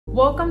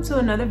Welcome to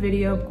another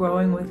video of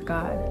Growing with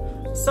God.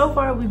 So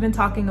far, we've been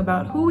talking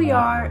about who we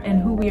are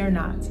and who we are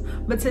not.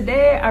 But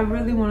today, I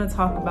really want to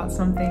talk about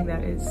something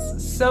that is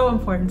so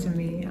important to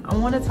me. I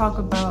want to talk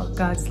about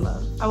God's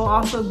love. I will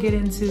also get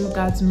into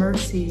God's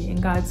mercy and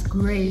God's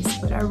grace,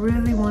 but I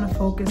really want to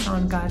focus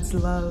on God's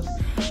love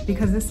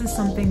because this is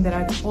something that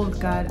I told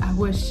God I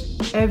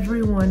wish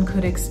everyone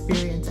could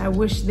experience. I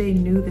wish they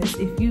knew this.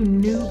 If you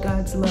knew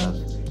God's love,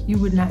 you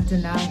would not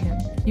deny Him.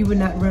 You would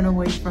not run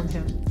away from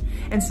Him.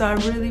 And so I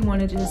really want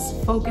to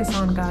just focus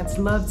on God's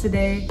love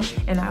today.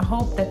 And I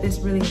hope that this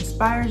really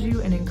inspires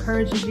you and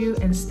encourages you.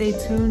 And stay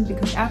tuned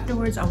because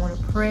afterwards I want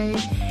to pray.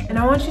 And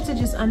I want you to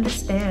just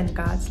understand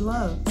God's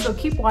love. So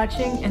keep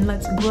watching and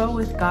let's grow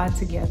with God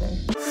together.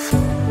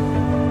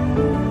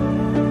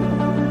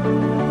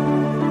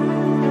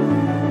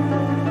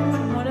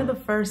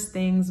 First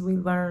things we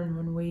learn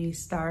when we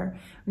start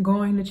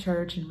going to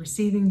church and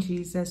receiving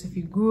Jesus. If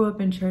you grew up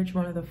in church,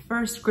 one of the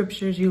first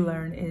scriptures you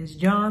learn is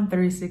John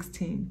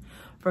 3:16.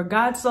 For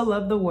God so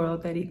loved the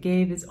world that He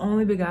gave His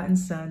only begotten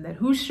Son, that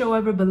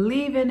whosoever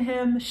believe in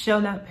Him shall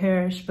not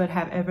perish but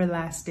have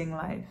everlasting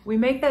life. We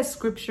make that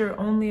scripture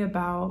only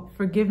about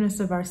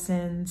forgiveness of our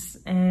sins,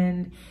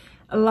 and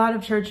a lot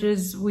of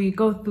churches, we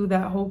go through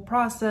that whole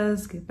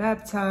process, get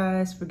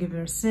baptized, forgive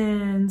your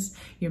sins,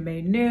 you're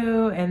made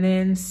new, and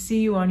then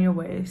see you on your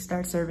way,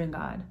 start serving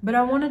God. But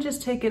I want to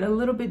just take it a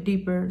little bit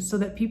deeper so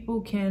that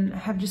people can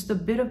have just a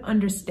bit of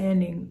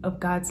understanding of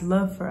God's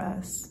love for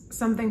us.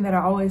 Something that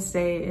I always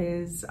say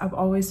is I've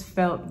always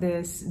felt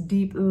this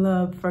deep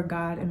love for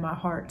God in my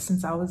heart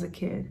since I was a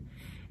kid.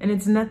 And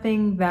it's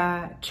nothing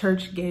that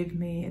church gave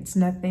me. It's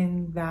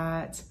nothing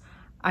that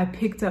I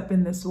picked up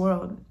in this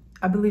world.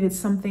 I believe it's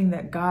something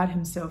that God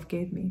Himself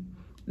gave me.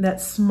 That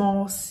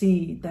small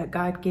seed that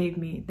God gave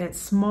me, that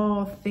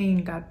small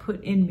thing God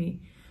put in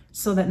me,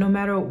 so that no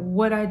matter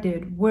what I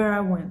did, where I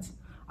went,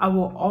 I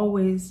will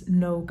always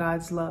know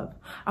God's love.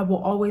 I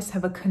will always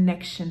have a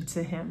connection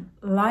to Him.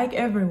 Like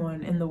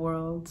everyone in the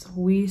world,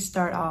 we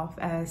start off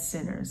as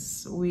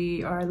sinners.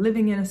 We are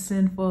living in a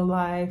sinful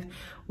life.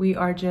 We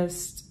are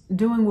just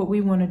doing what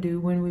we want to do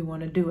when we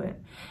want to do it.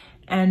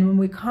 And when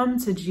we come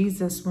to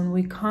Jesus, when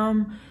we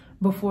come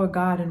before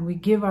God and we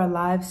give our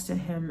lives to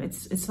Him,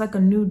 it's like a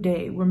new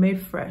day. We're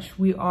made fresh.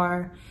 We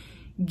are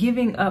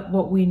giving up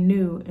what we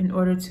knew in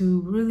order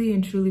to really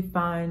and truly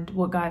find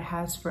what God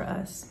has for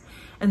us.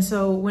 And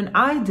so when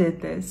I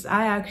did this,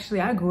 I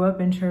grew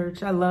up in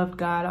church. I loved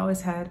God. I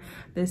always had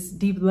this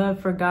deep love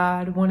for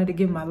God, wanted to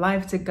give my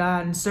life to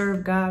God and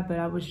serve God, but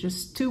I was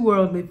just too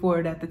worldly for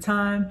it at the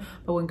time.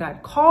 But when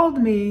God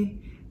called me,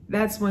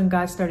 that's when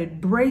God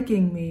started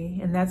breaking me,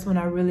 and that's when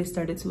I really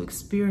started to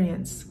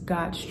experience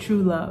God's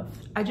true love.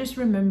 I just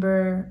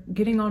remember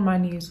getting on my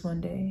knees one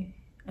day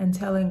and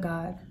telling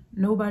God,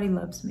 nobody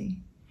loves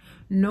me.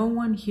 No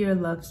one here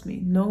loves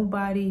me.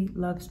 Nobody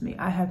loves me.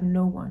 I have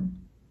no one.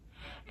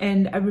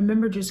 And I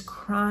remember just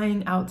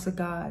crying out to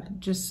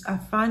God. I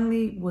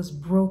finally was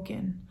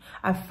broken.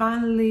 I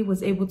finally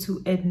was able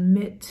to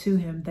admit to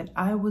Him that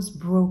I was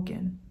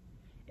broken.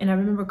 And I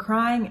remember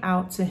crying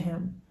out to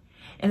Him.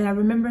 And I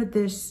remember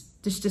this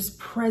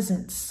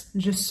presence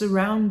just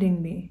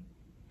surrounding me.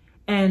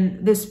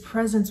 And this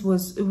presence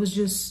was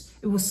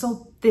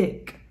so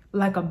thick,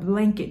 like a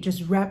blanket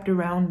just wrapped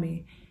around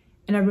me.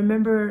 And I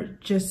remember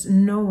just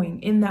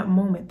knowing in that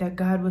moment that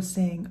God was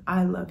saying,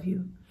 I love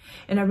you.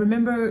 And I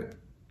remember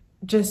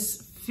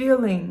just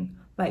feeling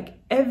like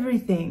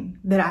everything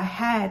that I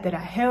had, that I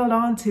held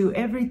on to,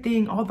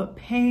 everything, all the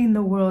pain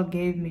the world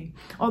gave me,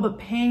 all the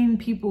pain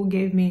people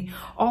gave me,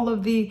 all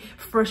of the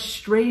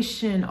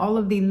frustration, all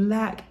of the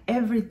lack,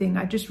 everything.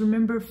 I just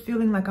remember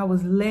feeling like I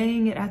was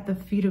laying it at the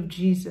feet of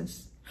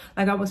Jesus.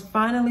 Like I was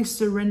finally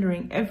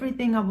surrendering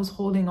everything I was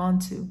holding on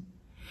to.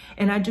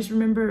 And I just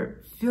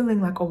remember feeling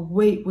like a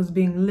weight was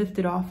being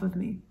lifted off of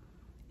me.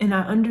 And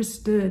I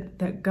understood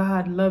that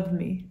God loved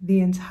me the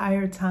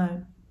entire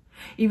time.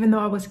 Even though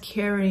I was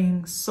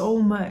carrying so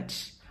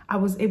much, I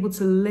was able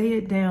to lay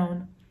it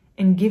down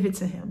and give it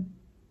to Him.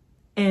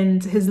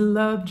 And His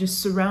love just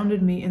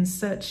surrounded me in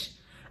such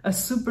a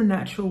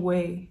supernatural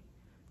way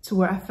to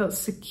where I felt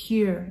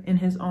secure in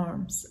His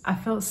arms. I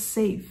felt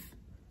safe.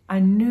 I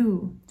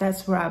knew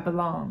that's where I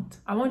belonged.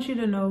 I want you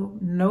to know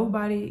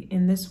nobody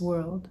in this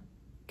world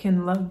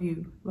can love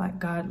you like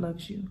God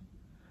loves you.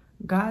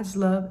 God's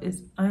love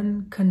is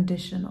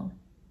unconditional.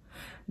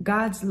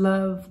 God's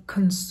love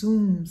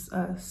consumes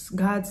us.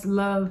 God's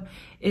love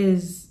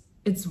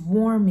it's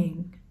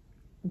warming.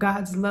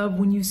 God's love,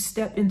 when you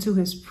step into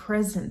His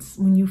presence,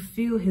 when you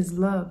feel His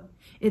love,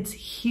 it's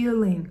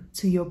healing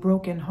to your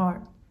broken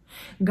heart.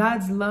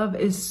 God's love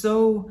is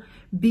so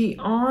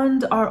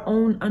beyond our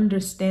own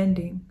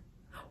understanding.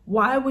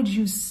 Why would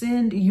you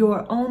send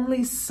your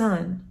only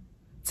Son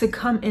to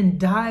come and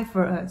die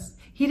for us?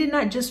 He did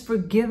not just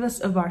forgive us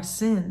of our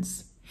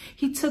sins.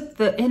 He took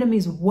the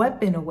enemy's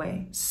weapon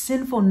away.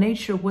 Sinful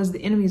nature was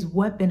the enemy's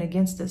weapon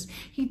against us.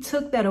 He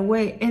took that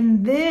away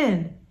and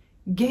then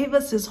gave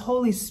us His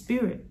Holy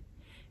Spirit.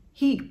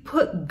 He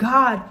put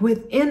God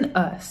within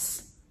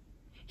us.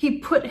 He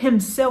put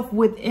himself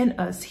within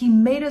us. He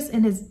made us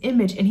in his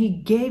image, and he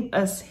gave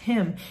us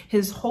him,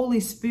 his Holy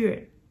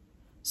Spirit,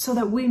 so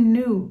that we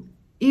knew,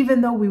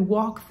 even though we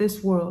walk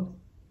this world,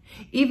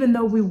 even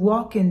though we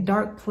walk in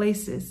dark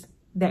places,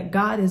 that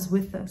God is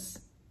with us.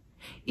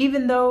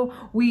 Even though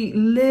we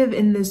live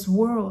in this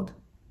world,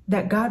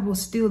 that God will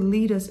still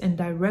lead us and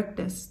direct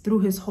us through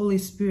his Holy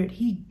Spirit.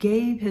 He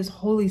gave his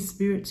Holy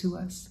Spirit to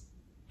us,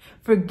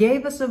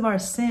 forgave us of our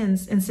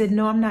sins, and said,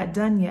 no, I'm not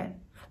done yet.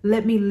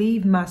 Let me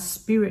leave my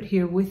spirit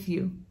here with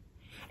you.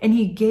 And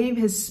he gave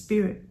his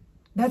spirit.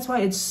 That's why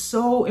it's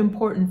so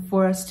important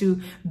for us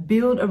to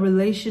build a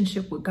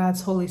relationship with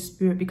God's Holy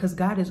Spirit, because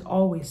God is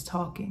always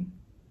talking.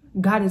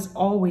 God is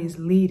always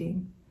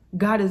leading.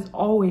 God is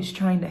always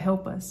trying to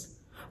help us.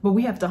 But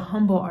we have to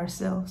humble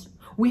ourselves.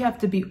 We have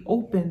to be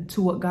open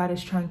to what God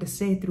is trying to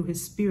say through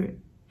his spirit.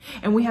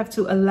 And we have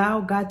to allow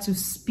God to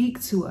speak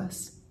to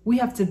us. We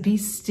have to be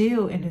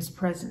still in his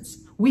presence.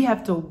 We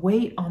have to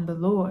wait on the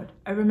Lord.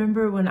 I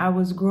remember when I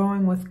was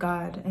growing with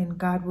God and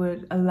God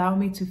would allow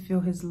me to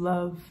feel his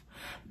love,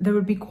 there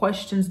would be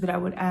questions that I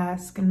would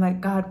ask and like,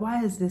 God,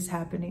 why is this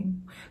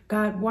happening?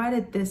 God, why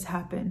did this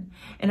happen?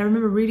 And I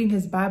remember reading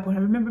his Bible, and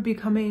I remember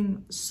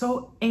becoming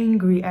so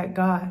angry at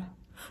God.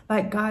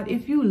 Like, God,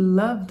 if you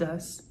loved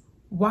us,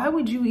 why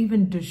would you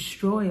even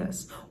destroy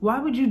us? Why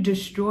would you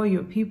destroy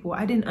your people?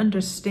 I didn't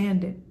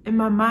understand it. In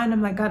my mind,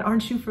 I'm like, God,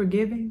 aren't you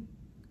forgiving?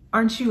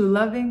 Aren't you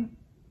loving?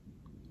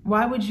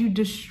 Why would you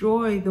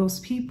destroy those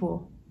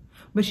people?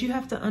 But you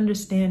have to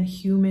understand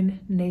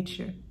human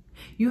nature.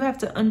 You have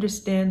to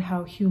understand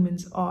how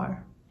humans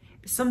are.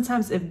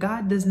 Sometimes if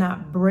God does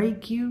not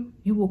break you,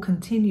 you will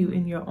continue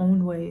in your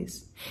own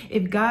ways.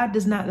 If God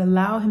does not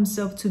allow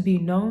himself to be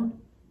known,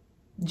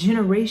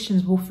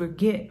 generations will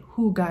forget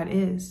who God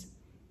is.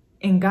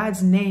 And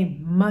God's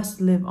name must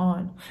live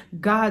on.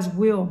 God's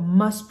will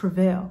must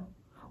prevail.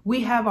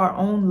 We have our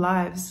own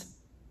lives,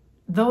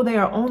 though they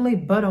are only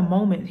but a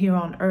moment here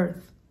on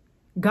earth.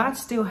 God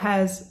still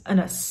has an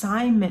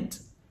assignment.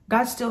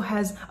 God still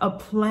has a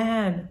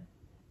plan.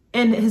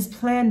 And his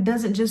plan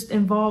doesn't just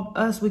involve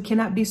us. We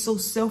cannot be so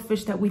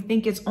selfish that we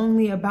think it's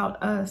only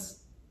about us.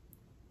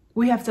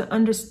 We have to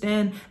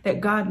understand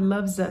that God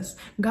loves us.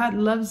 God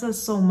loves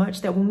us so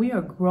much that when we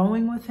are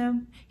growing with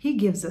him, he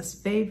gives us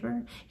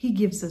favor. He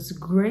gives us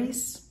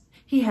grace.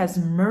 He has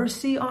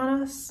mercy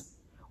on us.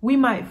 We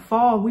might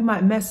fall, we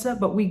might mess up,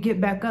 but we get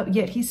back up,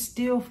 yet he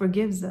still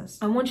forgives us.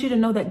 I want you to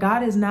know that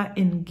God is not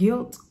in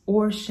guilt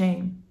or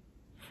shame.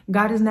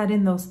 God is not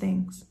in those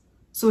things.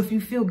 So if you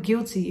feel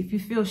guilty, if you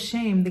feel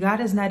shame, God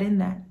is not in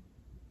that.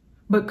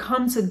 But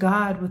come to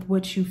God with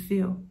what you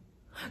feel.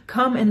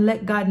 Come and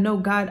let God know,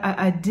 God,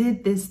 I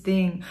did this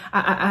thing.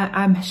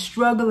 I'm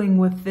struggling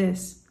with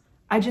this.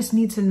 I just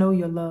need to know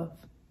your love.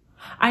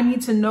 I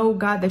need to know,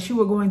 God, that you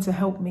are going to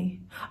help me.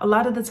 A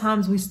lot of the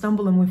times we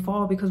stumble and we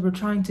fall because we're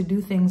trying to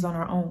do things on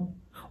our own.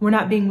 We're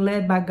not being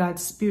led by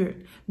God's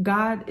Spirit.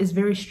 God is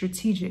very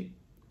strategic.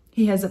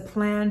 He has a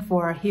plan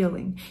for our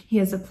healing. He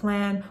has a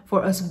plan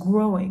for us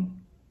growing.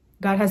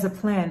 God has a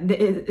plan.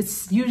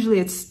 It's usually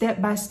a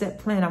step-by-step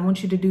plan. I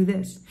want you to do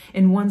this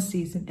in one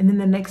season. And then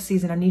the next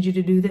season, I need you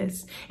to do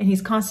this. And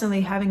he's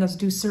constantly having us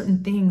do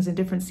certain things in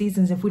different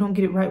seasons. If we don't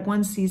get it right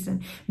one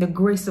season, the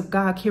grace of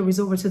God carries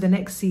over to the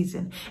next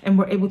season. And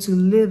we're able to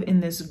live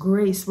in this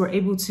grace. We're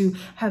able to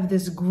have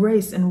this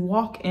grace and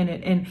walk in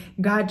it. And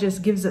God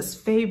just gives us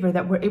favor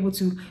that we're able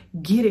to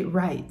get it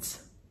right.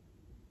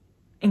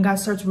 And God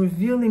starts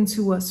revealing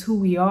to us who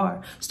we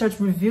are,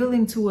 starts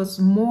revealing to us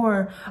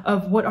more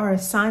of what our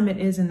assignment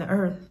is in the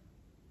earth.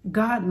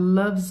 God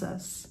loves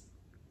us.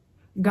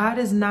 God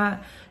is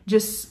not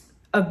just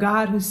a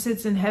God who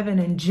sits in heaven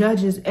and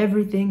judges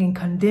everything and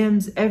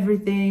condemns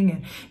everything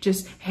and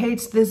just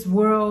hates this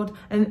world.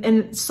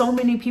 And so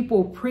many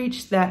people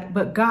preach that,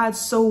 but God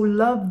so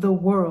loved the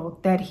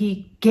world that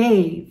he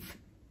gave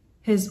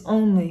his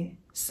only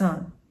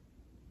son.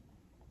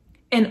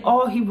 And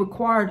all he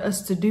required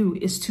us to do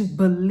is to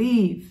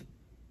believe,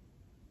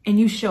 and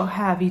you shall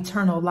have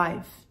eternal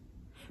life.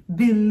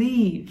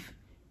 Believe.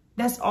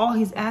 That's all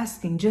he's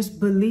asking.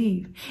 Just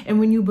believe. And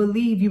when you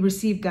believe, you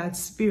receive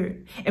God's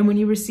Spirit. And when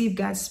you receive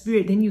God's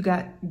Spirit, then you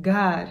got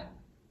God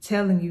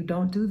telling you,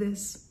 don't do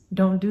this,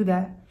 don't do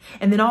that.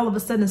 And then all of a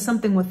sudden,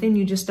 something within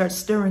you just starts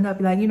stirring up.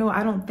 You're like,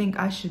 I don't think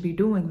I should be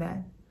doing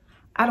that.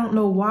 I don't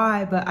know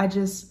why, but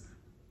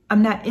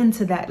I'm not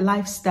into that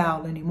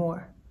lifestyle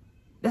anymore.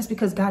 That's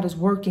because God is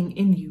working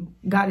in you.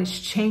 God is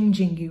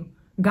changing you.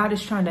 God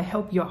is trying to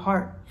help your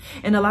heart.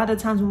 And a lot of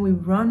times when we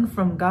run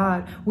from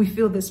God, we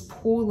feel this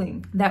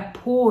pulling. That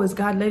pull is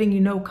God letting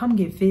you know, come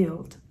get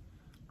filled.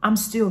 I'm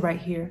still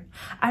right here.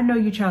 I know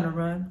you're trying to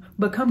run,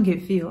 but come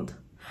get filled.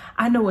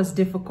 I know it's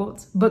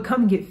difficult, but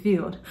come get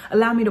filled.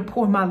 Allow me to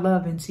pour my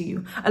love into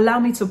you. Allow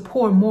me to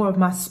pour more of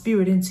my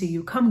spirit into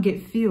you. Come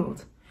get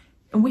filled.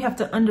 And we have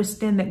to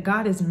understand that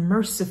God is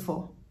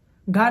merciful.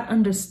 God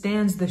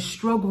understands the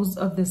struggles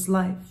of this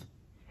life.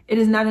 It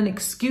is not an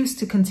excuse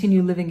to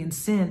continue living in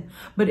sin,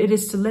 but it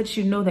is to let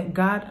you know that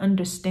God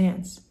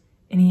understands.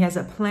 And he has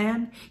a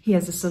plan, he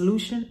has a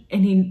solution,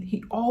 and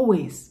he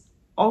always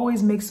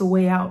always makes a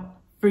way out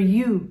for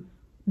you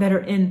that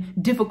are in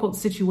difficult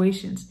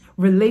situations,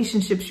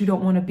 relationships you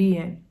don't want to be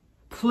in,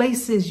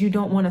 places you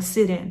don't want to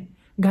sit in.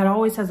 God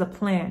always has a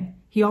plan.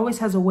 He always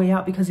has a way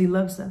out because he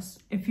loves us.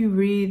 If you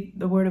read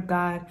the word of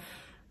God,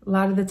 a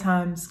lot of the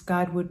times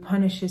God would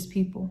punish his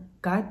people.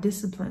 God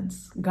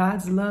disciplines.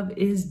 God's love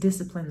is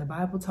discipline. The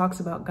Bible talks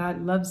about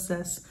God loves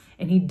us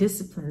and he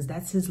disciplines.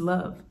 That's his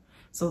love.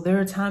 So there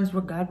are times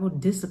where God will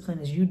discipline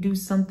as you do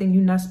something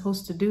you're not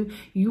supposed to do.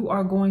 You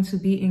are going to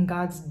be in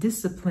God's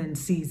discipline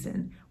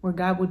season where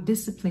God will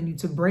discipline you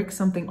to break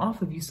something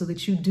off of you so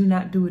that you do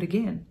not do it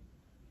again.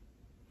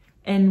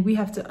 And we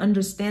have to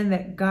understand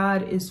that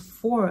God is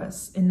for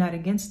us and not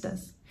against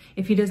us.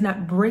 If he does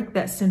not break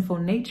that sinful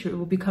nature, it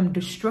will become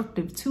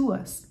destructive to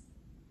us.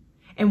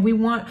 And we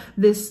want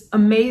this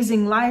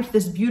amazing life,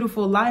 this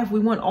beautiful life. We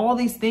want all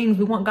these things.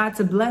 We want God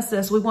to bless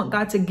us. We want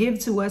God to give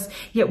to us.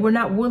 Yet we're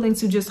not willing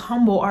to just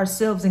humble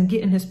ourselves and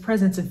get in his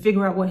presence and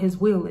figure out what his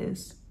will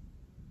is.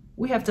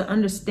 We have to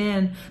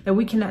understand that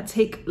we cannot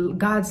take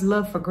God's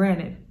love for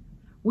granted.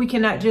 We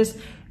cannot just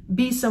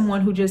be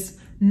someone who just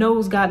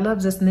knows God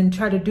loves us and then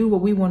try to do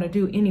what we want to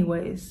do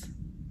anyways.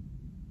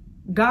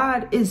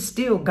 God is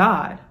still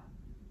God.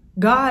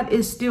 God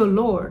is still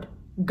Lord.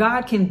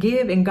 God can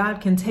give and God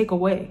can take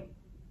away.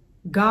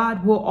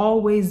 God will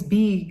always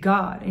be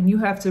God. And you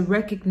have to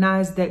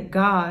recognize that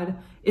God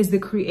is the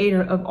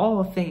creator of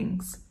all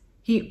things.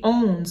 He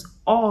owns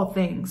all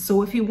things.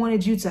 So if he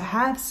wanted you to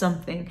have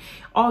something,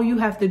 all you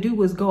have to do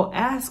was go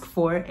ask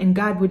for it and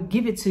God would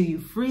give it to you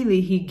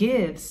freely. He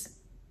gives.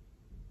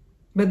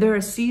 But there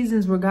are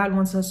seasons where God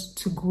wants us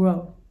to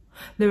grow.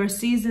 There are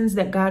seasons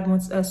that God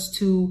wants us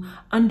to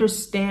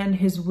understand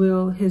his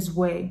will, his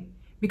way.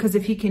 Because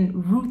if he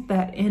can root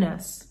that in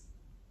us,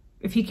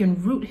 if he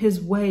can root his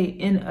way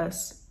in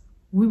us,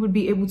 we would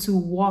be able to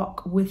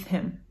walk with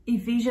him.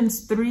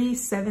 Ephesians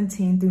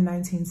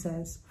 3:17-19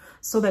 says,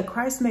 so that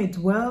Christ may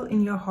dwell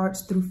in your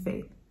hearts through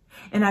faith.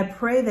 And I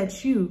pray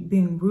that you,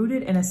 being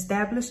rooted and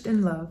established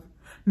in love,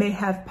 may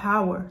have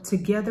power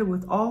together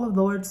with all of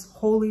the Lord's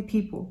holy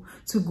people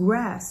to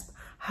grasp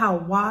how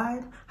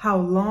wide, how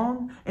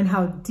long, and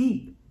how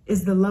deep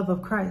is the love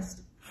of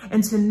Christ,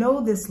 and to know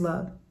this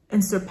love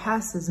and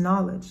surpasses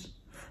knowledge,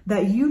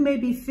 that you may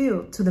be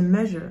filled to the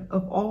measure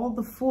of all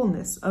the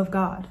fullness of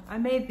God. I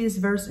made this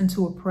verse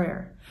into a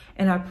prayer,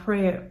 and I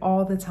pray it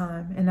all the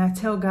time. And I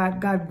tell God,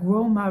 God,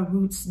 grow my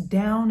roots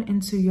down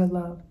into your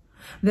love,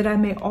 that I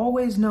may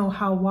always know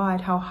how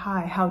wide, how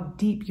high, how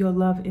deep your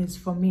love is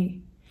for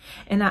me.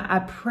 And I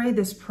pray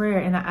this prayer,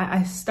 and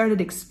I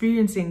started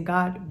experiencing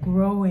God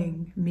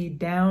growing me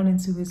down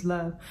into his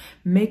love,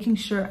 making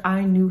sure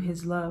I knew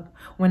his love.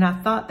 When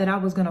I thought that I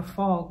was going to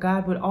fall,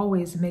 God would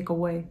always make a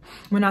way.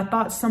 When I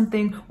thought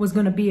something was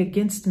going to be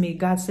against me,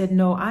 God said,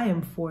 no, I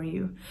am for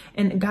you.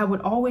 And God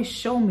would always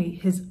show me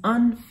his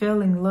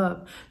unfailing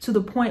love to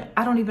the point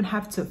I don't even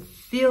have to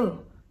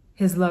feel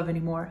his love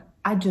anymore.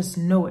 I just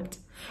know it.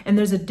 And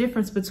there's a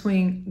difference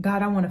between,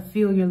 God, I want to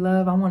feel your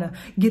love. I want to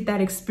get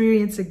that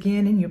experience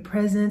again in your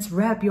presence.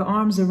 Wrap your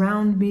arms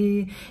around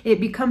me. It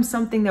becomes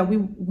something that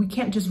we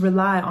can't just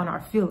rely on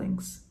our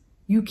feelings.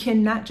 You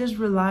cannot just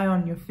rely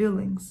on your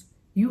feelings.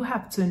 You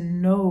have to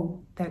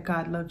know that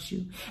God loves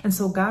you. And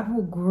so God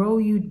will grow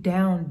you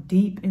down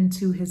deep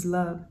into his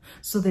love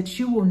so that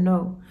you will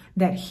know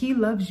that he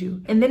loves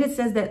you. And then it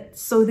says that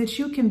so that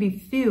you can be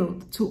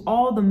filled to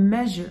all the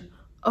measure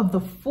of the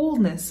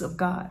fullness of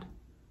God.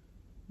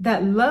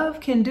 That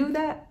love can do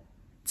that,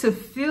 to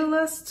fill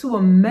us to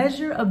a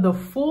measure of the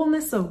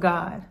fullness of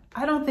God.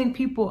 I don't think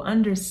people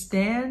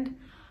understand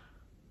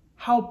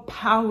how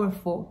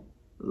powerful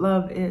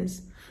love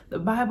is. The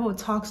Bible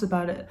talks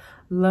about it.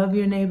 Love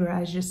your neighbor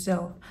as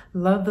yourself.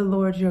 Love the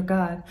Lord your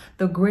God.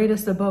 The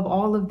greatest above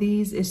all of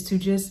these is to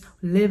just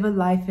live a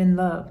life in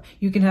love.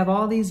 You can have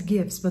all these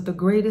gifts, but the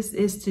greatest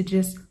is to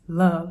just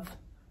love.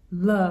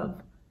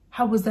 Love.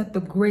 How was that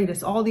the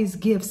greatest? All these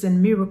gifts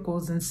and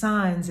miracles and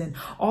signs and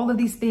all of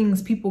these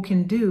things people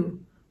can do.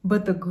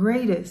 But the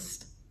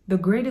greatest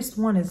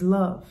one is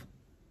love.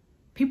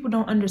 People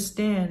don't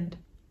understand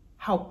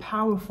how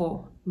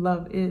powerful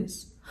love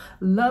is.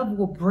 Love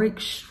will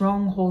break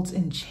strongholds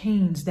and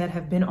chains that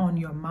have been on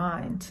your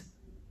mind.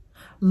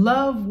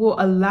 Love will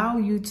allow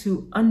you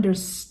to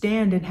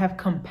understand and have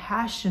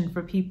compassion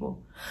for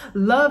people.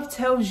 Love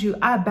tells you,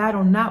 I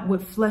battle not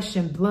with flesh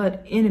and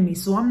blood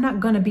enemies, so I'm not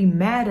going to be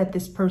mad at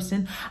this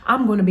person.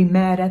 I'm going to be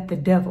mad at the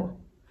devil.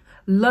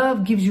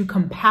 Love gives you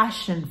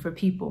compassion for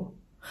people.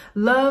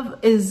 I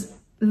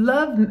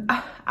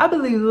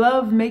believe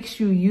love makes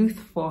you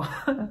youthful.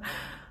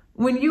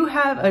 When you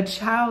have a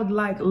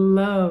childlike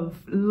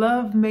love,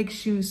 love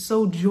makes you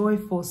so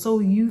joyful, so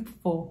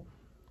youthful.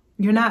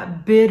 You're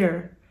not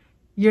bitter.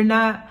 You're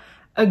not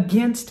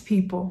against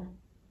people.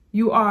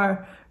 You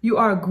are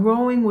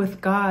growing with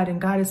God, and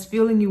God is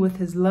filling you with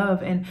his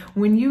love. And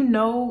when you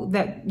know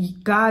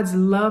that God's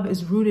love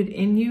is rooted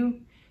in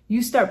you,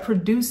 you start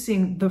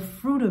producing the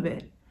fruit of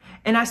it.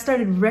 And I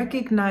started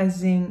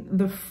recognizing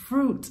the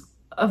fruit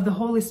of the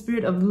Holy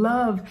Spirit, of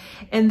love.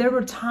 And there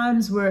were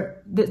times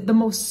where the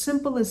most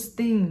simplest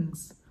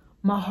things,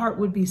 my heart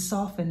would be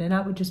softened and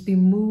I would just be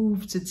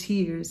moved to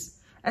tears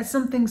at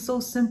something so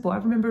simple. I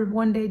remember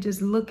one day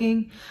just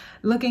looking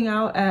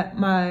out at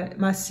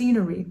my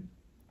scenery,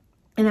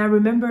 and I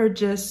remember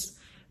just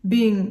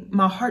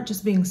my heart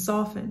just being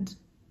softened.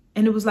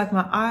 And it was like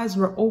my eyes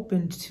were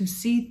opened to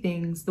see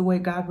things the way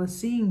God was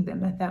seeing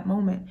them at that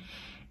moment.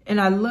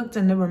 And I looked,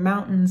 and there were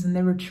mountains, and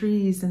there were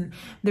trees, and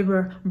there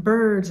were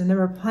birds, and there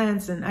were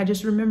plants. And I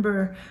just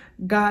remember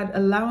God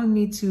allowing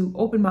me to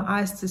open my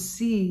eyes to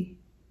see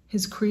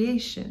his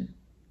creation,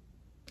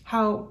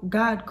 how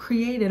God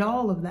created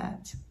all of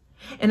that.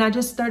 And I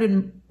just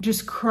started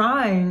just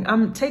crying.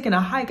 I'm taking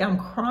a hike, I'm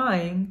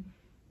crying,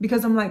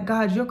 because I'm like,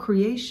 God, your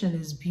creation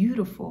is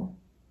beautiful.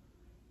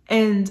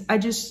 And I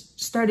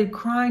just started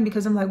crying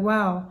because I'm like,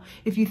 wow,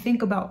 if you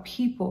think about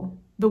people,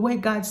 the way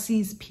God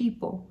sees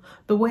people,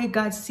 the way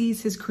God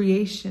sees his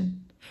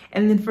creation,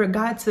 and then for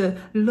God to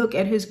look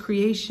at his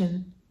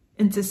creation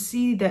and to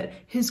see that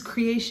his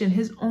creation,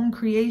 his own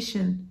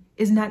creation,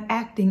 is not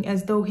acting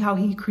as though how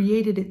he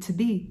created it to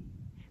be.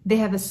 They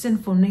have a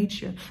sinful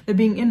nature. They're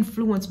being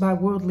influenced by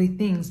worldly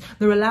things.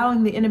 They're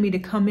allowing the enemy to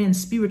come in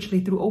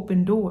spiritually through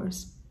open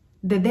doors,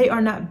 that they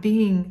are not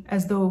being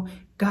as though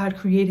God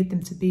created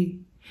them to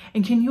be.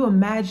 And can you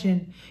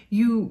imagine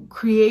you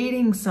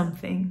creating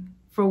something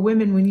for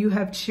women when you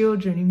have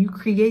children, and you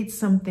create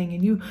something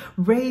and you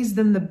raise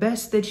them the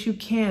best that you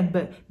can,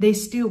 but they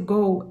still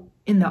go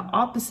in the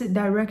opposite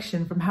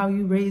direction from how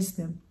you raised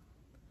them?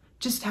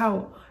 Just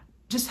how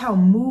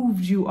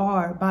moved you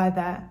are by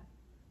that,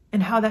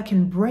 and how that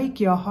can break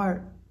your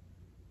heart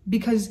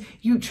because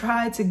you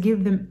tried to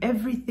give them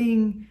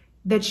everything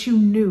that you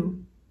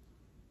knew.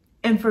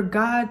 And for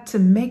God to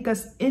make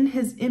us in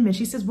his image,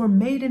 he says we're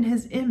made in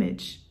his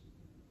image.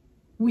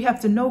 We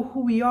have to know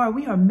who we are.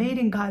 We are made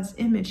in God's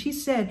image. He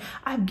said,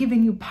 I've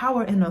given you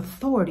power and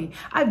authority.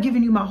 I've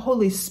given you my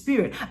Holy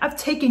Spirit. I've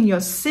taken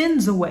your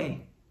sins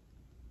away,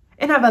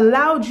 and I've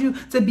allowed you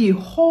to be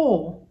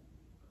whole.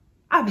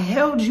 I've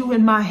held you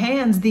in my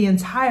hands the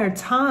entire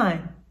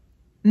time,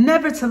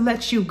 never to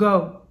let you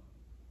go.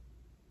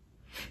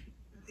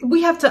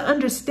 We have to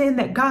understand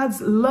that God's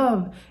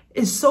love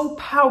is so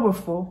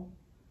powerful,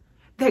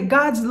 that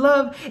God's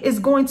love is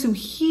going to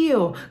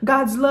heal.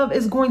 God's love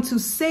is going to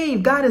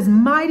save. God is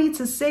mighty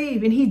to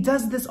save. And he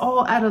does this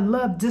all out of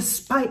love,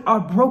 despite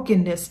our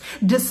brokenness,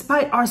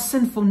 despite our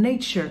sinful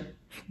nature.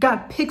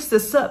 God picks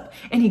us up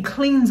and he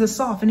cleans us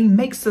off and he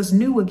makes us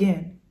new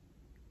again.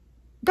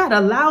 God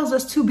allows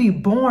us to be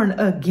born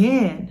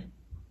again.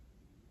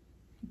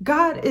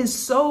 God is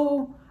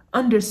so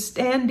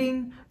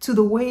understanding to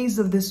the ways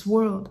of this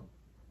world.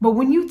 But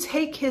when you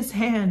take his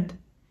hand,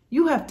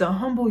 you have to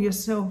humble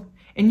yourself.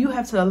 And you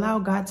have to allow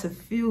God to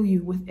fill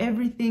you with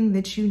everything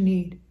that you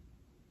need,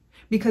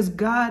 because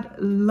God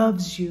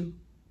loves you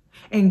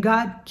and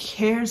God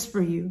cares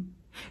for you.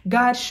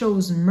 God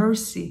shows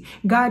mercy.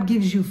 God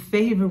gives you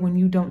favor when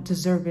you don't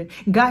deserve it.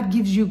 God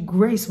gives you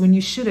grace when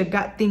you should have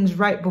got things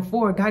right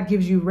before. God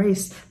gives you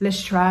grace.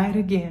 Let's try it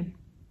again.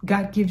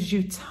 God gives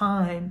you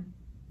time.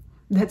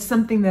 That's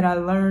something that I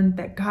learned,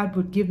 that God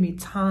would give me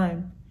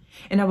time.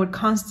 And I would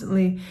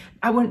constantly,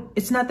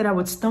 it's not that I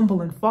would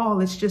stumble and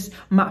fall. It's just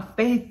my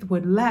faith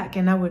would lack,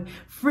 and I would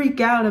freak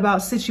out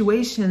about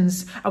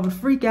situations. I would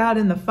freak out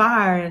in the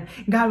fire, and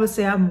God would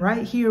say, I'm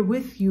right here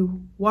with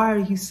you. Why are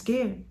you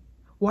scared?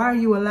 Why are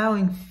you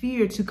allowing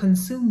fear to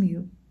consume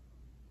you?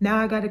 Now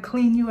I got to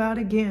clean you out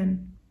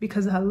again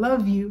because I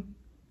love you.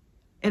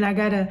 And I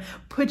got to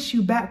put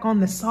you back on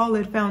the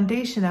solid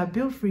foundation I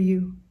built for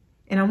you.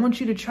 And I want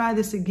you to try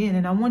this again.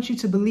 And I want you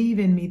to believe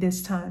in me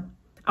this time.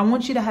 I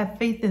want you to have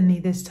faith in me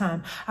this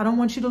time. I don't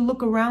want you to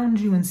look around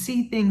you and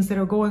see things that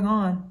are going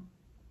on,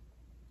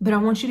 but I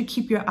want you to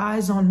keep your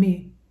eyes on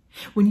me.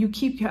 When you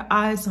keep your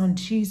eyes on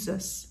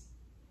Jesus,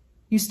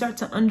 you start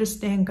to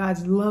understand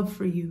God's love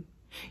for you.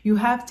 You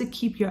have to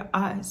keep your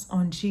eyes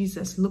on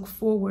Jesus. Look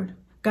forward.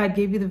 God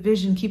gave you the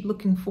vision. Keep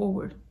looking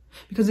forward.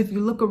 Because if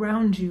you look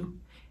around you,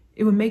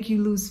 it would make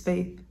you lose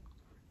faith.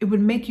 It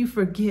would make you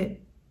forget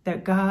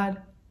that God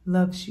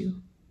loves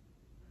you,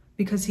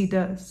 because he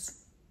does.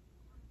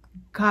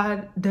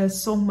 God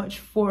does so much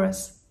for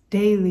us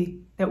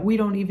daily that we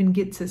don't even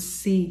get to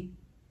see.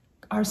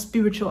 Our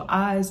spiritual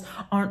eyes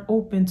aren't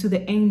open to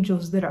the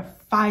angels that are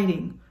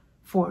fighting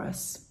for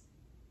us.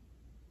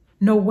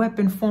 No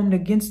weapon formed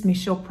against me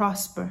shall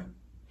prosper.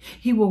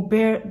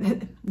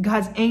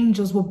 God's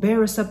angels will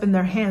bear us up in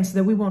their hands so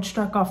that we won't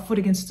strike our foot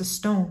against a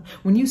stone.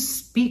 When you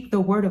speak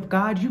the word of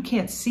God, you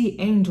can't see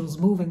angels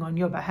moving on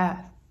your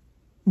behalf,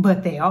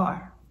 but they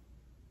are.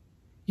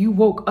 You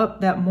woke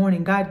up that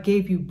morning. God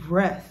gave you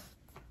breath.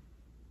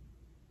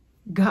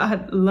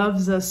 God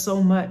loves us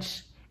so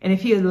much. And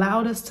if he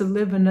allowed us to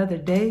live another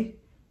day,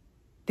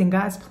 then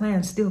God's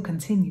plan still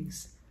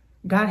continues.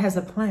 God has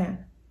a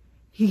plan.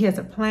 He has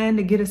a plan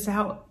to get us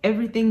out.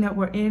 Everything that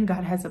we're in,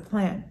 God has a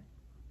plan.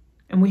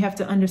 And we have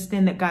to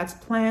understand that God's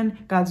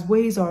plan, God's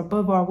ways are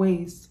above our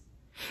ways.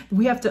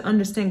 We have to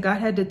understand God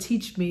had to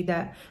teach me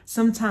that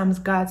sometimes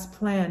God's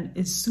plan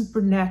is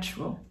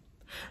supernatural.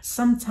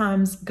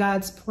 Sometimes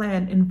God's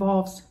plan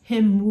involves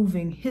him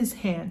moving his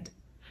hand,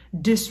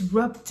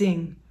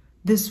 disrupting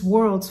this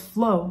world's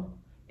flow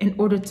in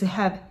order to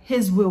have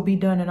his will be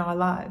done in our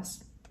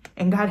lives.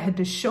 And God had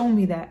to show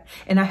me that.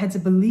 And I had to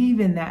believe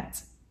in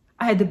that.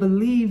 I had to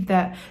believe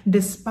that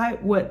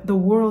despite what the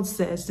world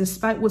says,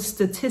 despite what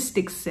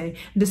statistics say,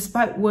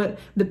 despite what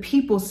the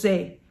people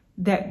say,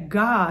 that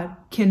God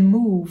can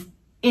move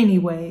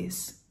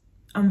anyways.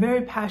 I'm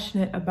very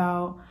passionate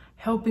about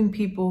helping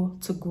people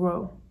to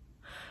grow.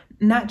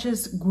 Not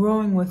just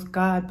growing with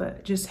God,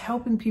 but just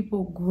helping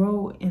people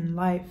grow in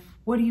life.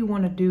 What do you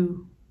want to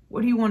do?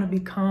 What do you want to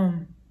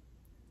become?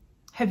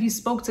 Have you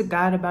spoke to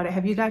God about it?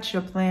 Have you got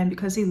your plan?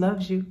 Because he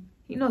loves you.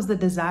 He knows the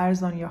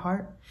desires on your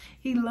heart.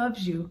 He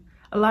loves you.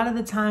 A lot of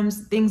the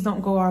times things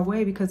don't go our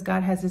way because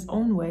God has his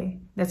own way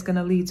that's going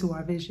to lead to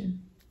our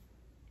vision.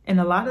 And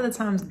a lot of the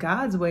times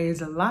God's way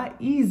is a lot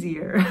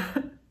easier.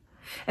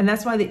 And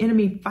that's why the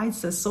enemy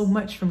fights us so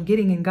much from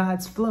getting in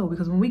God's flow,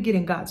 because when we get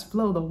in God's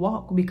flow, the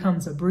walk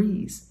becomes a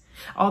breeze.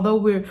 Although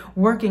we're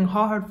working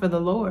hard for the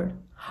Lord,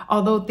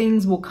 although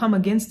things will come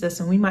against us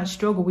and we might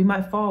struggle, we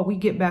might fall, we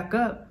get back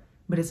up,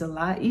 but it's a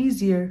lot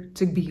easier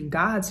to be in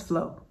God's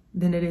flow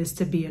than it is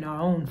to be in our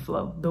own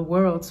flow, the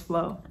world's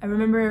flow. I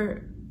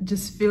remember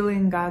just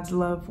feeling God's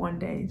love one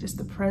day, just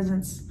the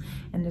presence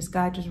and this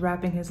God just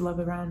wrapping his love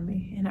around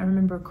me. And I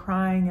remember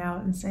crying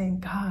out and saying,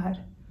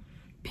 God,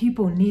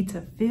 people need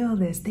to feel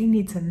this. They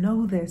need to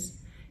know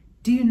this.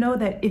 Do you know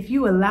that if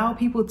you allow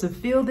people to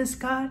feel this,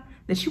 God,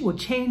 that you will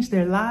change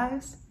their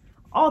lives?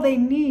 All they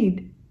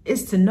need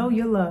is to know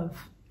your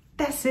love.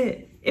 That's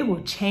it. It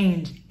will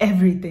change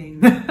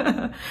everything.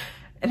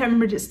 And I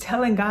remember just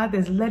telling God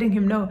this, letting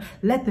him know,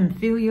 let them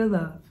feel your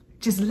love.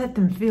 Just let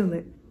them feel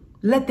it.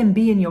 Let them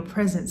be in your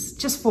presence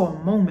just for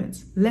a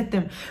moment. Let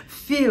them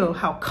feel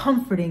how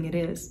comforting it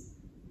is.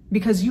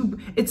 Because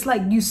it's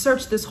like you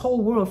search this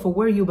whole world for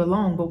where you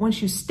belong. But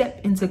once you step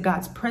into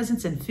God's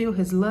presence and feel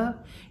his love,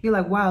 you're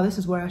like, wow, this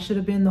is where I should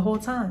have been the whole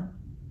time.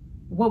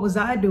 What was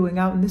I doing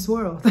out in this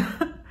world?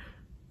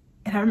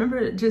 And I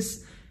remember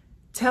just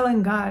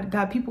telling God,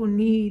 God, people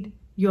need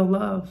your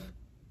love.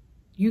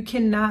 You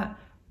cannot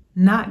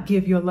not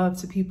give your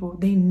love to people.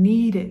 They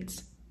need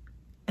it.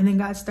 And then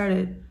God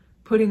started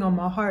putting on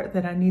my heart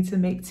that I need to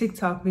make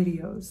TikTok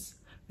videos,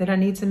 that I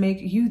need to make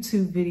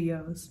YouTube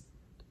videos,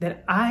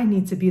 that I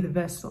need to be the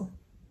vessel,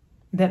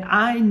 that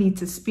I need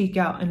to speak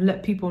out and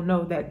let people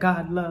know that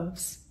God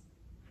loves,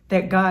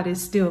 that God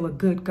is still a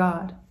good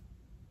God.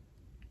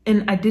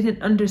 And I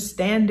didn't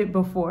understand it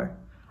before.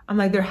 I'm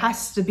like, there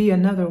has to be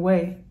another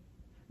way.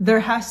 There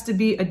has to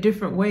be a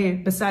different way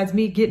besides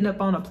me getting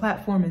up on a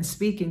platform and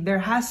speaking. There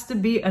has to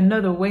be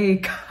another way,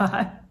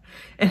 God.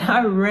 And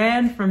I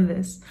ran from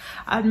this.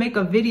 I'd make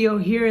a video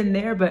here and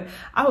there, but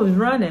I was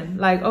running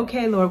like,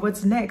 okay, Lord,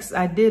 what's next?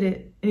 I did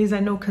it. And he's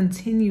like, no,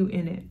 continue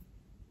in it.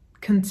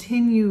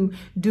 Continue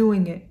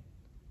doing it.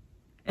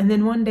 And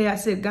then one day I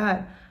said,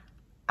 God,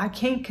 I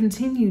can't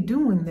continue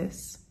doing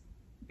this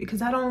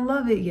because I don't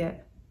love it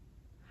yet.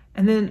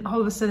 And then all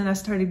of a sudden I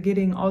started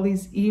getting all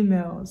these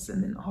emails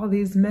and then all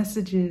these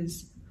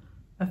messages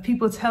of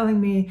people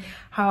telling me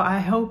how I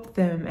helped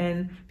them,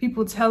 and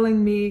people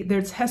telling me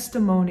their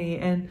testimony,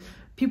 and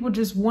people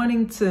just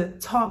wanting to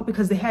talk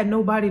because they had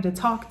nobody to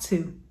talk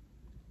to.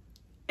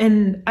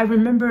 And I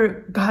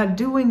remember God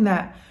doing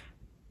that.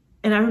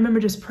 And I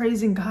remember just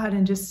praising God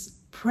and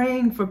just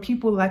praying for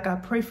people like I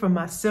pray for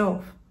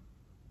myself.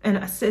 And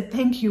I said,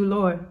 thank you,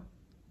 Lord.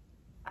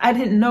 I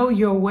didn't know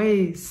your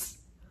ways.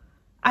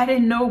 I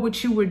didn't know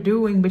what you were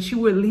doing, but you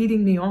were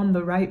leading me on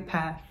the right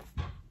path.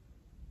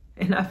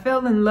 And I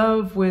fell in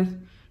love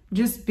with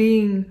just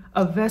being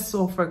a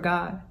vessel for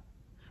God,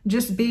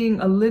 just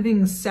being a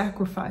living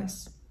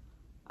sacrifice.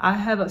 I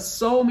have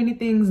so many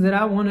things that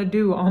I want to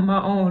do on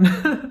my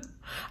own.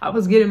 I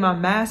was getting my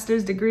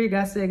master's degree.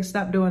 God said,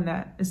 stop doing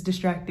that. It's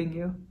distracting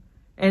you.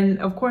 And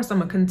of course, I'm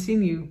going to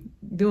continue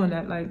doing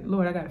that. Like,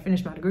 Lord, I got to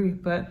finish my degree.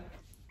 But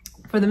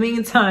for the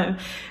meantime,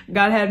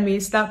 God had me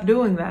stop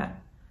doing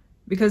that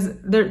because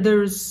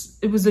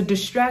it was a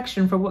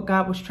distraction for what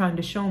God was trying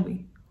to show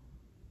me,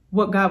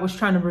 what God was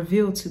trying to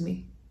reveal to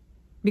me.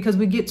 Because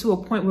we get to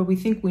a point where we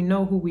think we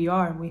know who we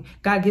are, and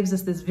God gives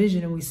us this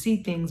vision and we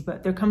see things,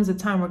 but there comes a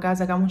time where God's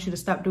like, I want you to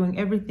stop doing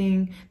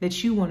everything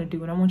that you want to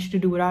do, and I want you to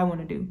do what I want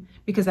to do,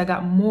 because I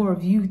got more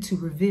of you to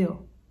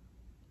reveal.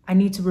 I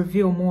need to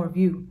reveal more of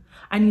you.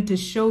 I need to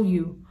show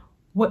you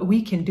what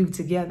we can do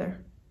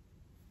together.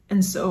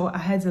 And so I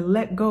had to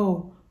let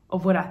go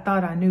of what I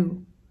thought I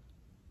knew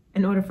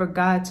in order for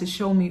God to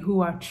show me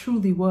who I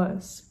truly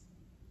was.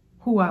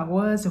 Who I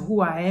was and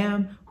who I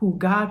am, who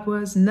God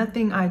was.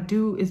 Nothing I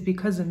do is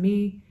because of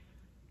me.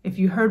 If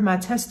you heard my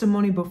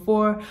testimony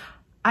before,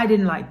 I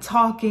didn't like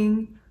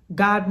talking.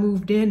 God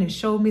moved in and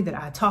showed me that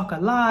I talk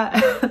a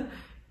lot.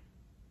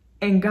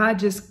 And God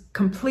just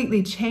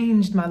completely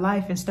changed my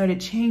life and started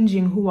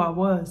changing who I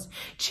was,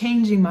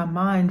 changing my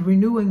mind,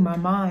 renewing my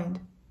mind,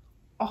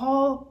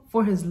 all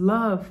for his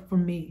love for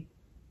me.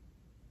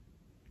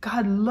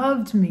 God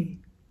loved me.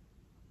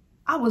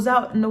 I was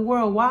out in the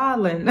world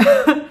wilding.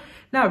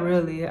 Not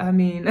really, I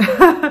mean,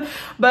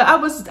 but I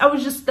was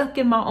just stuck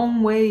in my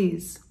own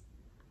ways.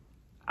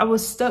 I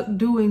was stuck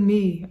doing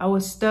me. I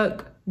was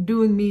stuck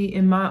doing me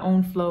in my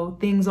own flow.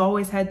 Things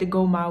always had to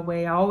go my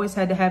way. I always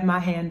had to have my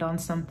hand on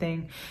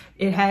something.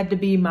 It had to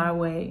be my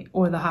way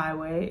or the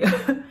highway.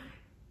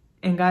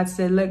 And God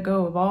said, let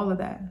go of all of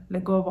that.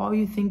 Let go of all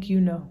you think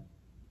you know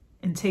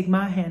and take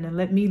my hand and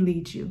let me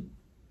lead you.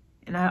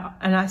 And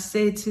I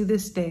say to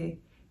this day,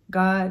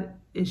 God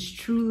is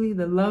truly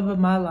the love of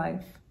my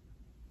life.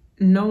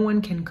 No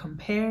one can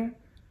compare.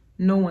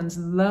 No one's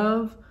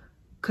love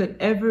could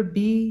ever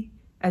be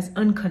as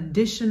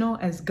unconditional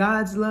as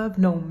God's love.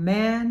 No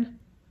man,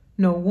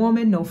 no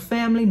woman, no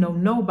family, no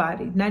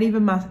nobody, not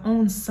even my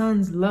own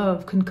son's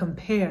love can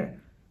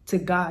compare to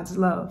God's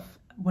love.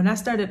 When I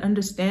started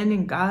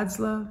understanding God's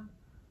love,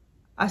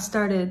 I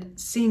started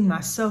seeing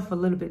myself a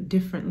little bit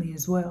differently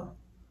as well.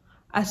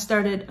 I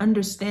started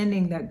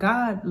understanding that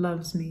God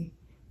loves me.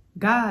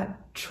 God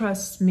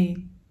trusts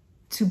me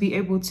to be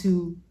able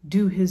to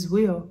do his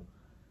will.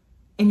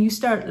 And you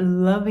start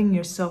loving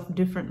yourself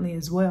differently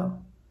as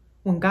well.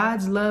 When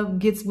God's love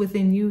gets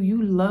within you,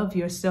 you love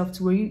yourself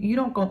to where you're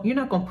not going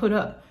to put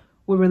up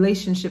with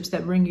relationships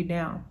that bring you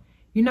down.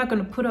 You're not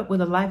going to put up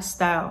with a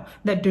lifestyle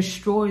that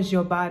destroys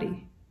your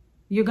body.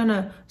 You're going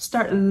to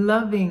start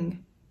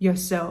loving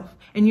yourself,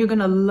 and you're going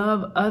to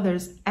love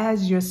others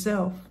as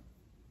yourself.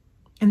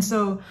 And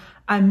so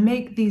I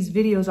make these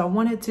videos. I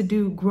wanted to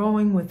do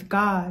Growing with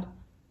God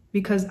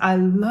because I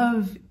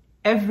love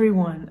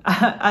everyone.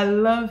 I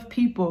love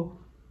people.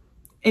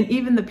 And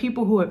even the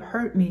people who have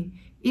hurt me,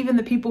 even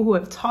the people who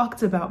have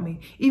talked about me,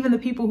 even the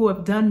people who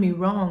have done me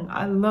wrong,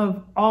 I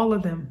love all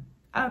of them.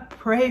 I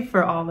pray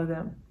for all of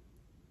them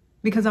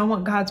because I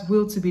want God's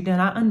will to be done.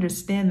 I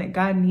understand that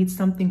God needs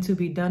something to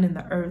be done in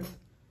the earth,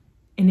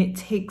 and it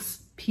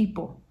takes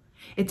people.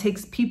 It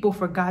takes people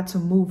for God to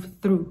move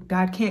through.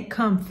 God can't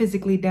come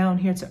physically down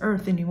here to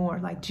earth anymore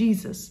like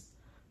Jesus,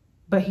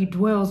 but he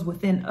dwells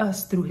within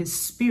us through his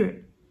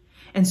spirit.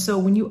 And so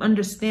when you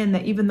understand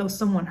that even though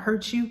someone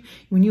hurts you,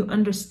 when you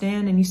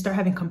understand and you start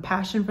having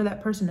compassion for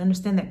that person,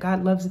 understand that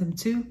God loves them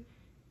too,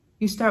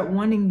 you start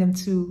wanting them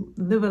to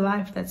live a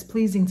life that's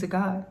pleasing to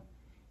God.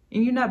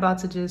 And you're not about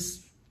to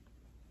just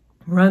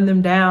run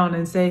them down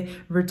and say,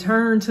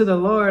 return to the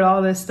Lord,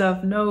 all this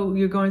stuff. No,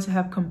 you're going to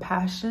have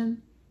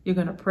compassion. You're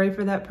going to pray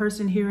for that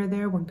person here or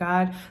there when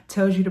God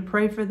tells you to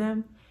pray for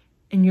them.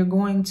 And you're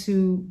going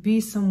to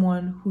be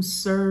someone who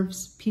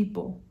serves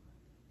people.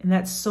 And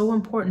that's so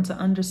important to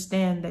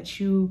understand, that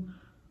you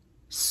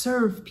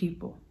serve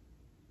people.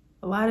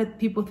 A lot of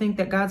people think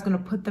that God's going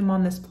to put them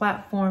on this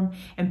platform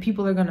and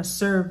people are going to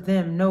serve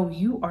them. No,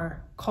 you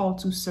are called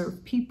to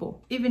serve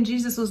people. Even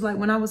Jesus was like,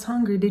 when I was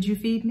hungry, did you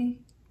feed me?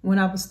 When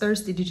I was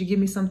thirsty, did you give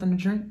me something to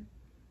drink?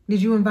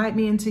 Did you invite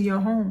me into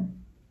your home?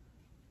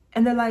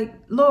 And they're like,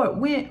 Lord,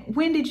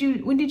 when did you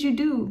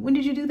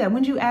do that?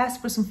 When did you ask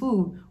for some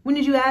food? When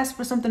did you ask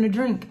for something to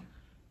drink?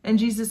 And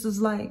Jesus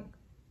was like,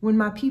 when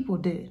my people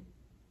did.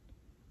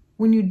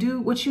 When you do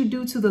what you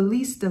do to the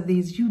least of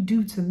these, you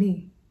do to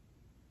me.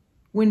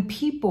 When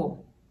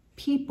people,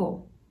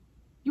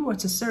 you are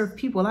to serve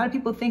people. A lot of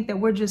people think that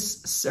we're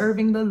just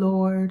serving the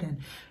Lord and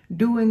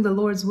doing the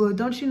Lord's will.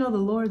 Don't you know the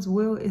Lord's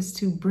will is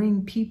to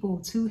bring people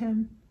to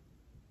him,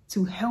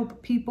 to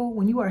help people?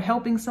 When you are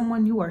helping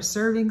someone, you are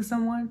serving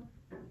someone.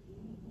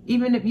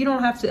 Even if you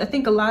don't have to, I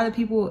think a lot of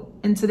people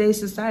in today's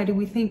society,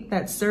 we think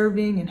that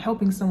serving and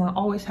helping someone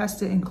always has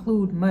to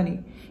include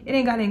money. It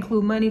ain't got to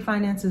include money,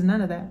 finances,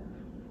 none of that.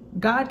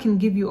 God can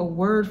give you a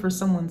word for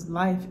someone's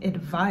life,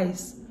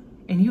 advice,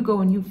 and you go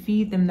and you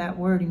feed them that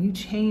word and you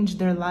change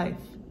their life.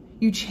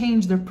 You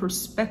change their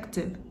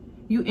perspective.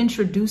 You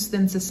introduce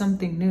them to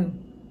something new.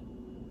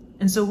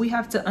 And so we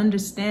have to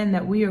understand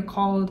that we are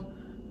called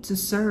to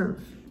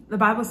serve. The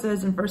Bible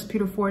says in 1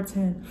 Peter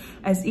 4:10,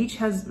 as each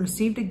has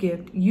received a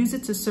gift, use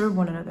it to serve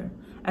one another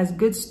as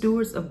good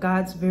stewards of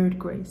God's varied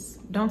grace.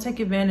 Don't take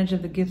advantage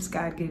of the gifts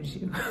God gives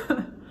you.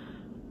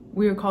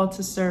 We are called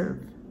to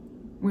serve.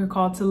 We are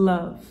called to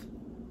love.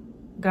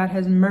 God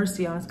has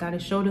mercy on us. God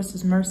has showed us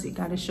his mercy.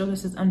 God has showed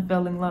us his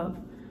unfailing love.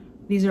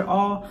 These are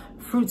all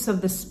fruits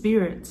of the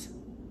Spirit.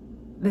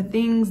 The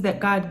things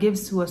that God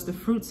gives to us, the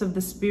fruits of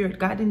the Spirit.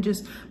 God didn't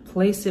just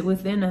place it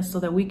within us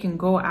so that we can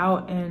go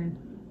out and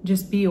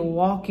just be a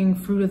walking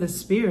fruit of the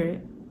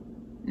Spirit.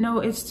 No,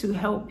 it's to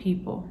help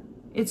people.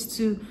 It's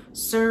to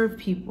serve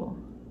people.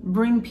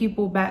 Bring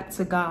people back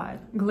to God.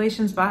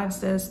 Galatians 5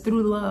 says,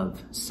 through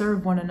love,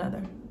 serve one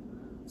another.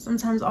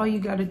 Sometimes all you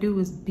got to do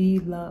is be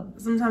love.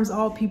 Sometimes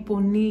all people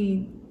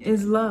need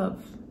is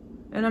love.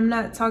 And I'm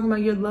not talking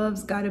about your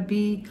love's got to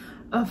be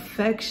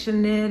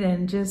affectionate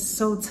and just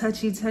so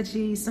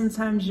touchy.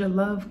 Sometimes your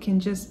love can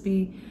just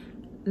be,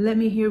 let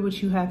me hear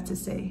what you have to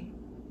say.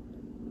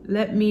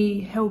 Let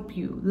me help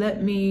you.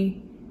 Let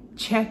me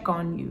check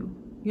on you.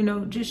 You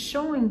know, just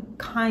showing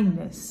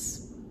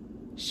kindness,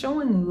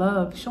 showing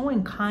love,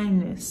 showing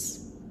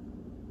kindness.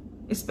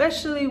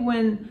 Especially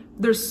when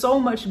there's so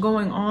much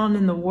going on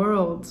in the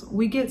world.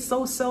 We get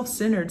so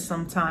self-centered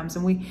sometimes,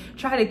 and we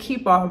try to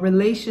keep our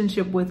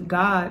relationship with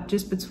God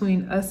just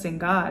between us and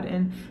God.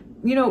 And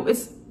you know,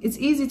 it's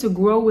easy to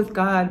grow with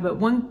God, but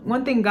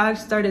one thing God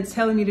started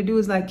telling me to do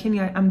is like, Kenny,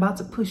 I'm about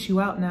to push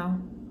you out now.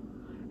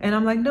 And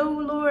I'm like, no,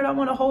 Lord, I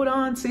want to hold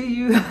on to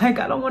you. Like,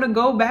 I don't want to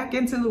go back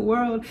into the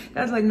world.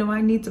 God's like, no,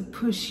 I need to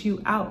push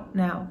you out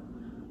now.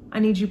 I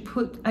need to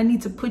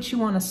put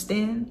you on a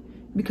stand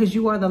because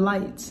you are the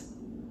light.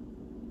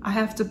 I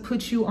have to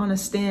put you on a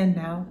stand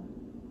now.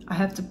 I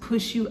have to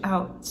push you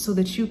out so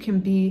that you can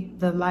be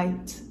the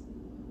light.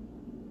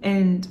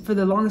 And for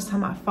the longest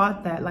time, I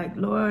fought that. Like,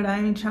 Lord, I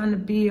ain't trying to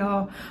be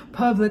all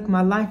public.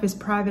 My life is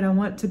private. I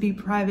want to be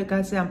private.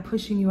 God said, I'm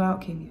pushing you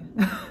out, Kenya.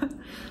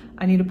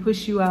 I need to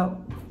push you out.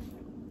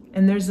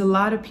 And there's a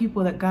lot of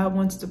people that God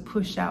wants to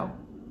push out,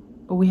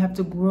 but we have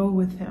to grow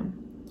with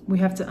him. We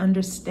have to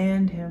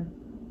understand him.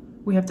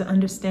 We have to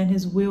understand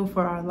his will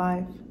for our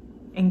life.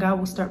 And God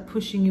will start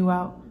pushing you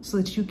out so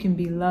that you can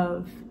be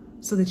love,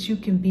 so that you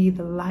can be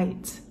the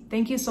light.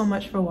 Thank you so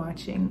much for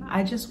watching.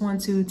 I just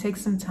want to take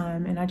some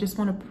time and I just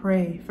want to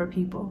pray for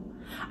people.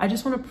 I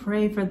just want to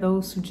pray for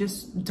those who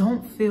just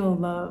don't feel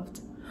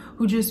loved,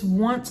 who just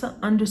want to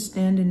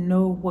understand and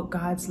know what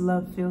God's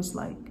love feels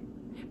like.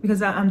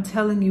 Because I'm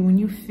telling you, when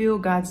you feel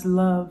God's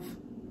love,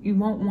 you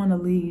won't want to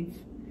leave.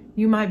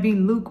 You might be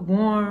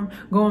lukewarm,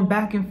 going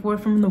back and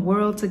forth from the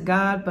world to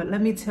God. But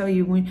let me tell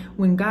you,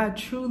 when God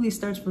truly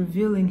starts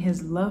revealing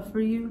his love for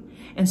you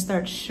and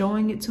starts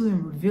showing it to you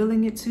and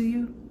revealing it to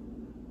you,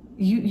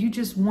 you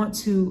just want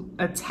to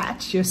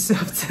attach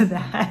yourself to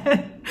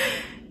that.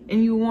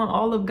 And you want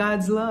all of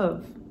God's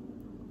love.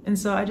 And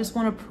so I just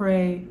want to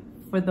pray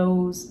for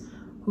those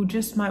who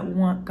just might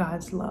want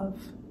God's love.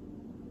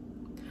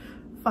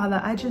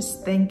 Father, I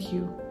just thank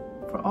you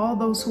for all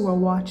those who are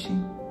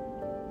watching.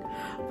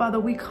 Father,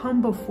 we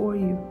come before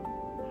you,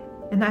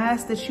 and I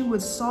ask that you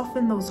would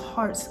soften those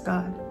hearts,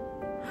 God.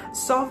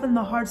 Soften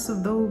the hearts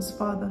of those,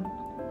 Father,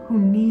 who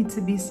need to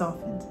be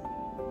softened.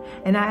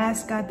 And I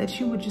ask, God, that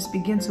you would just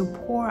begin to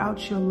pour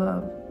out your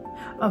love,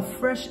 a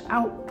fresh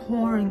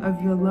outpouring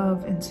of your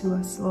love into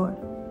us, Lord.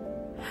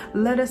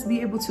 Let us be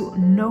able to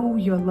know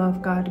your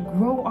love, God.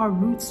 Grow our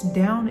roots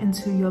down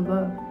into your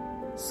love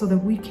so that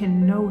we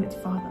can know it,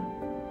 Father.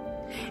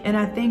 And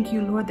I thank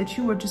you, Lord, that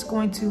you are just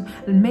going to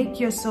make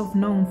yourself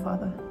known,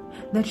 Father,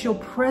 that your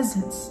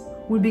presence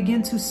would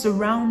begin to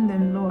surround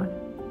them, Lord,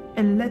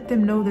 and let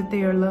them know that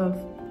they are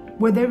loved.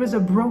 Where there is a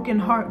broken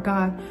heart,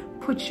 God,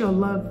 put your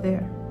love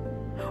there.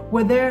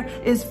 Where there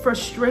is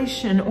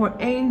frustration or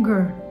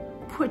anger,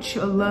 put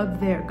your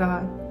love there,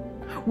 God.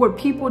 Where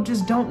people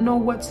just don't know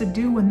what to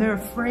do and they're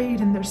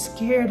afraid and they're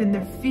scared and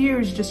their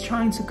fear is just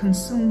trying to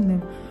consume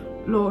them,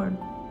 Lord,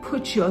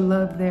 put your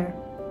love there.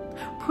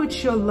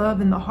 Put your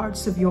love in the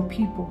hearts of your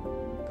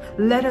people.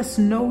 Let us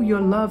know your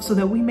love so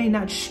that we may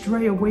not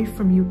stray away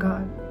from you,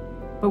 God,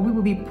 but we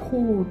will be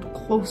pulled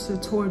closer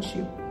towards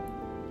you.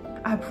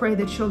 I pray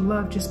that your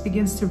love just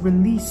begins to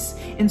release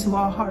into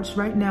our hearts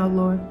right now,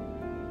 Lord,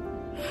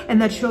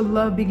 and that your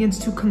love begins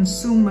to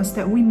consume us,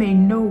 that we may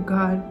know,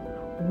 God,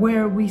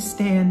 where we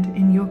stand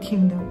in your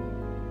kingdom.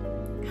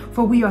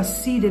 For we are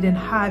seated in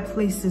high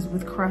places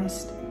with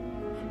Christ.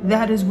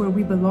 That is where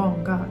we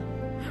belong, God.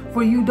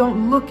 For you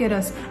don't look at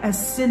us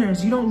as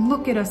sinners. You don't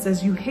look at us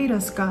as you hate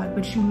us, God,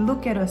 but you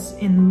look at us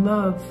in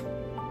love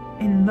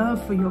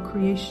for your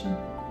creation,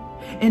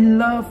 in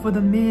love for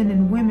the men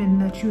and women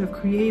that you have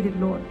created,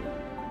 Lord.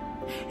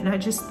 And I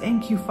just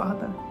thank you,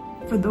 Father,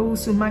 for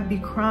those who might be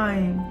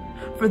crying,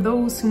 for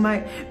those who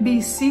might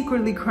be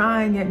secretly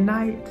crying at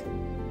night,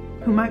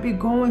 who might be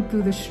going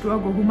through the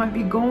struggle, who might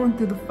be going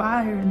through the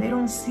fire and they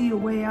don't see a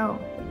way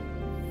out.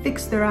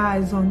 Fix their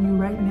eyes on you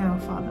right now,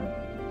 Father,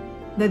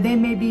 that they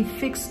may be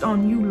fixed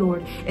on you,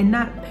 Lord, and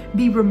not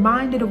be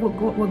reminded of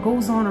what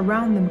goes on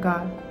around them,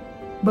 God.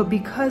 But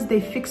because they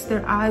fix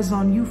their eyes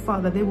on you,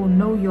 Father, they will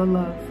know your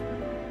love.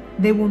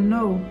 They will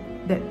know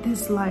that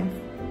this life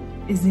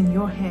is in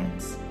your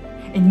hands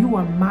and you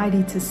are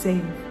mighty to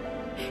save.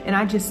 And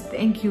I just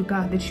thank you,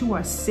 God, that you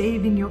are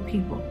saving your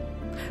people.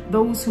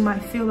 Those who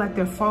might feel like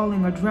they're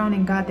falling or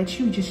drowning, God, that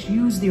you just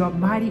use the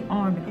almighty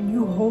arm and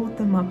you hold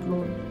them up,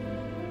 Lord,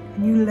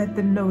 and you let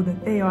them know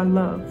that they are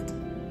loved,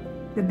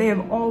 that they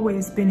have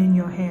always been in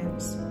your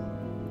hands,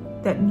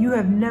 that you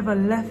have never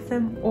left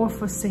them or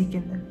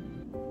forsaken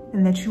them,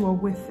 and that you are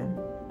with them.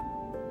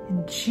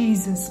 In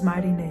Jesus'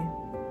 mighty name,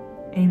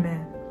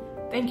 amen.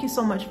 Thank you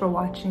so much for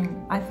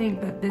watching. I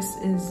think that this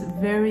is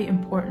very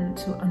important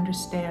to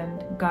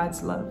understand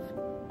God's love.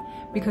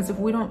 Because if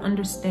we don't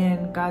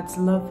understand God's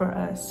love for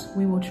us,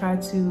 we will try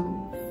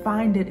to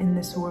find it in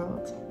this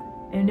world.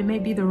 And it may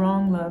be the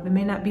wrong love. It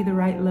may not be the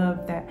right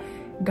love that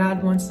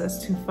God wants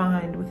us to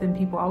find within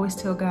people. I always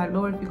tell God,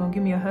 Lord, if you're going to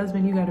give me a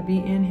husband, you got to be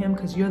in him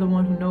because you're the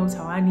one who knows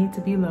how I need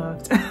to be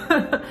loved.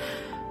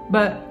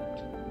 But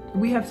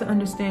we have to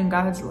understand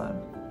God's love.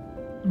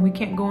 We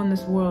can't go in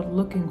this world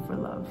looking for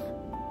love.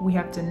 We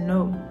have to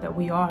know that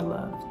we are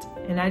loved.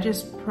 And I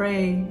just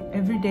pray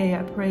every day,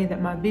 I pray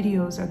that my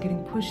videos are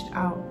getting pushed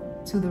out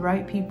to the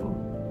right people,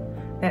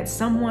 that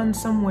someone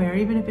somewhere,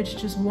 even if it's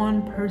just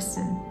one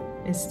person,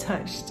 is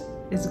touched,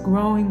 is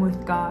growing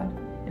with God,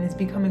 and is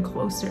becoming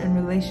closer in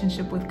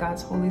relationship with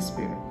God's Holy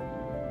Spirit.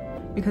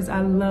 Because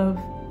I love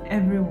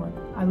everyone.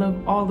 I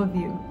love all of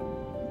you.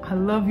 I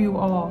love you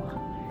all.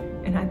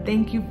 And I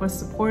thank you for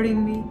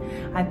supporting me.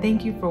 I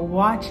thank you for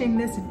watching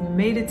this. If you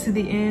made it to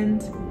the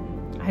end,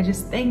 I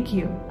just thank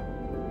you.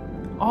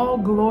 All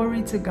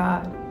glory to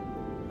God.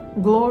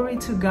 Glory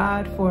to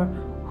God for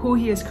who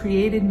He has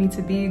created me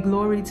to be.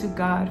 Glory to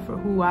God for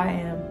who I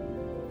am.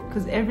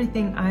 Because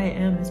everything I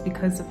am is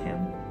because of Him.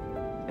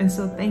 And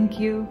so thank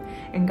you,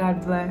 and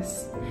God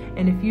bless.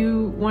 And if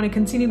you want to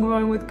continue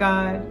growing with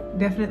God,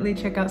 definitely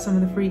check out some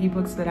of the free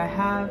ebooks that I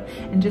have,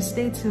 and just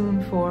stay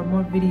tuned for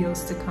more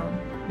videos to come,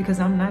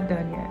 because I'm not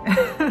done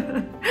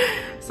yet.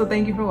 So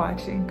thank you for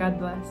watching. God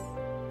bless.